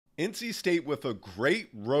NC State with a great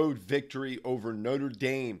road victory over Notre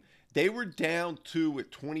Dame. They were down 2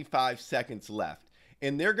 with 25 seconds left,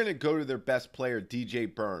 and they're going to go to their best player,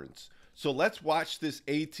 DJ Burns. So let's watch this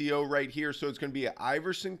ATO right here. So it's going to be an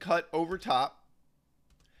Iverson cut over top.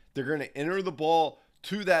 They're going to enter the ball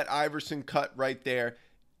to that Iverson cut right there.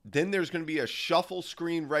 Then there's going to be a shuffle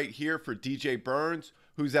screen right here for DJ Burns,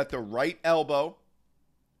 who's at the right elbow.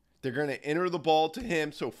 They're going to enter the ball to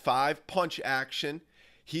him, so 5 punch action.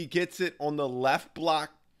 He gets it on the left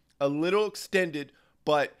block, a little extended,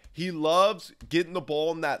 but he loves getting the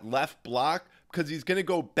ball in that left block because he's going to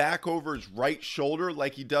go back over his right shoulder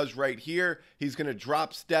like he does right here. He's going to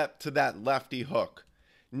drop step to that lefty hook.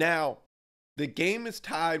 Now, the game is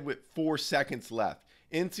tied with 4 seconds left.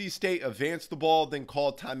 NC State advanced the ball, then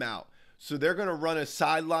called timeout. So they're going to run a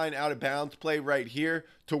sideline out of bounds play right here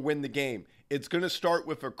to win the game. It's going to start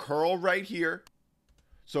with a curl right here.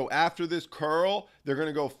 So after this curl, they're going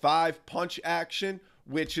to go 5 punch action,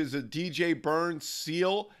 which is a DJ Burns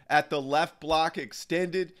seal at the left block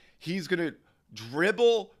extended. He's going to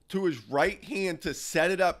dribble to his right hand to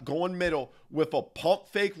set it up going middle with a pump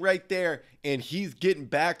fake right there. And he's getting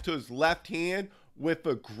back to his left hand with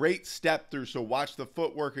a great step through. So watch the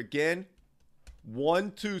footwork again.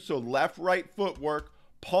 1, 2. So left, right footwork,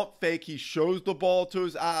 pump fake. He shows the ball to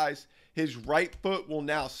his eyes. His right foot will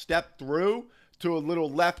now step through to a little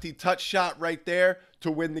lefty touch shot right there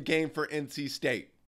to win the game for NC State.